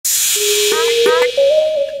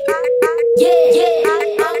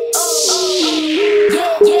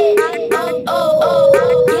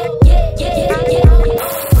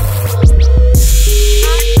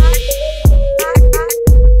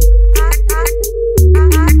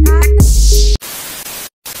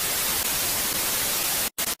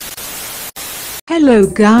Hello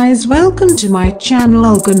guys, welcome to my channel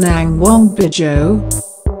Olganang Wongbijo.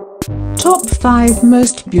 Top 5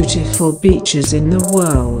 most beautiful beaches in the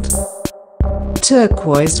world.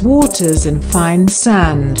 Turquoise waters and fine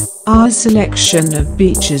sand, are a selection of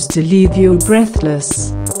beaches to leave you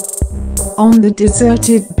breathless. On the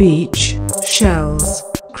deserted beach, shells,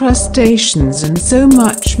 crustaceans and so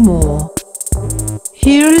much more.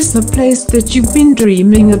 Here is the place that you've been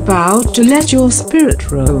dreaming about to let your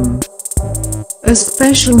spirit roam. A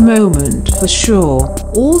special moment for sure,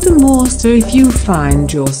 all the more so if you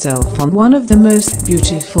find yourself on one of the most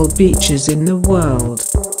beautiful beaches in the world.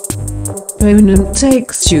 Ponant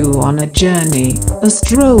takes you on a journey, a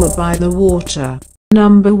stroll by the water.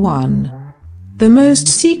 Number 1. The most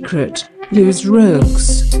secret, Los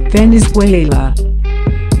Roques, Venezuela.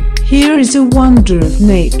 Here is a wonder of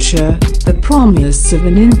nature, the promise of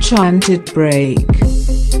an enchanted break.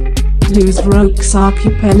 Los Roques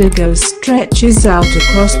archipelago stretches out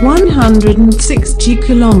across 160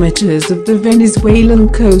 kilometers of the Venezuelan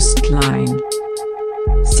coastline.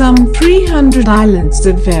 Some 300 islands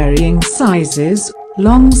of varying sizes,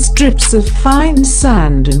 long strips of fine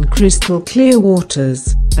sand and crystal clear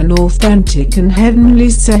waters, an authentic and heavenly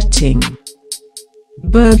setting.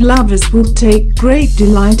 Bird lovers will take great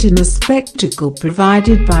delight in the spectacle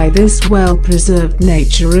provided by this well-preserved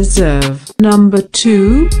nature reserve. Number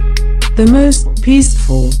 2. The most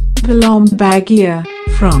peaceful, Ponant,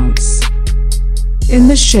 France. In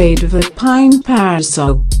the shade of a pine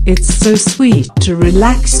parasol, it's so sweet to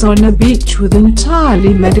relax on a beach with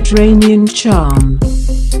entirely Mediterranean charm.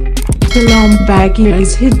 Ponant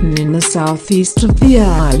is hidden in the southeast of the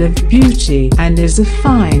Isle of Beauty and is a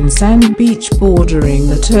fine sand beach bordering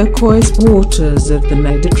the turquoise waters of the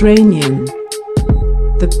Mediterranean.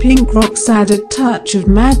 The pink rocks add a touch of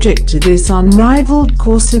magic to this unrivaled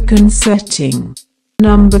Corsican setting.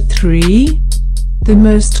 Number 3. The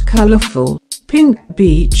most colorful, pink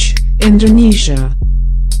beach, Indonesia.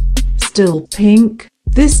 Still pink,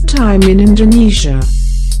 this time in Indonesia.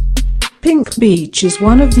 Pink Beach is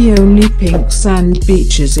one of the only pink sand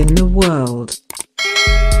beaches in the world.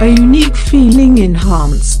 A unique feeling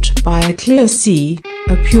enhanced by a clear sea,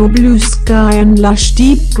 a pure blue sky and lush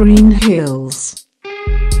deep green hills.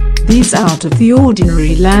 These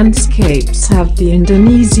out-of-the-ordinary landscapes have the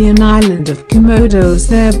Indonesian island of Komodo as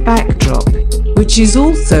their backdrop, which is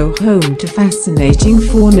also home to fascinating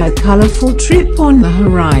fauna. A colorful trip on the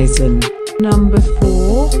horizon. Number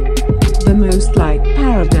 4. The most like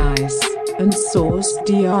paradise, and source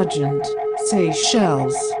d'argent,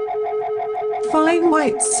 Seychelles. Fine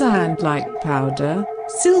white sand like powder,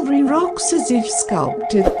 silvery rocks as if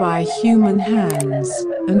sculpted by human hands,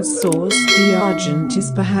 and source d'argent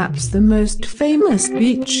is perhaps the most famous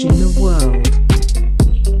beach in the world.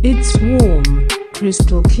 Its warm,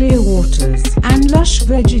 crystal clear waters and lush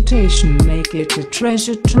vegetation make it a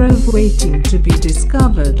treasure trove waiting to be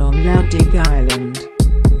discovered on Laudig Island.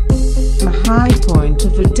 The high point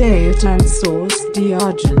of a day at source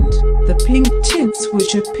d'argent, the pink tints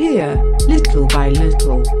which appear, little by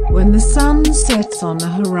little, when the sun sets on the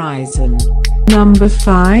horizon. Number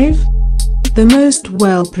 5. The most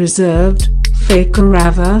well-preserved,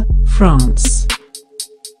 Fakarava, France.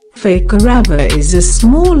 Fakarava is a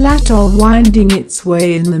small atoll winding its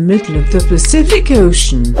way in the middle of the Pacific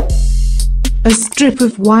Ocean. A strip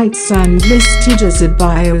of white sand listed as a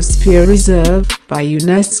biosphere reserve by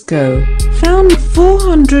UNESCO, found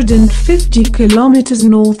 450 kilometers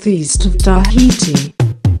northeast of Tahiti.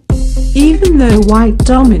 Even though white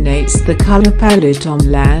dominates the color palette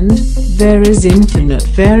on land, there is infinite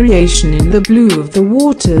variation in the blue of the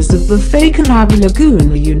waters of the Fakarava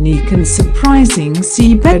Lagoon, a unique and surprising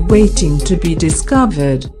seabed waiting to be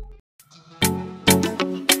discovered.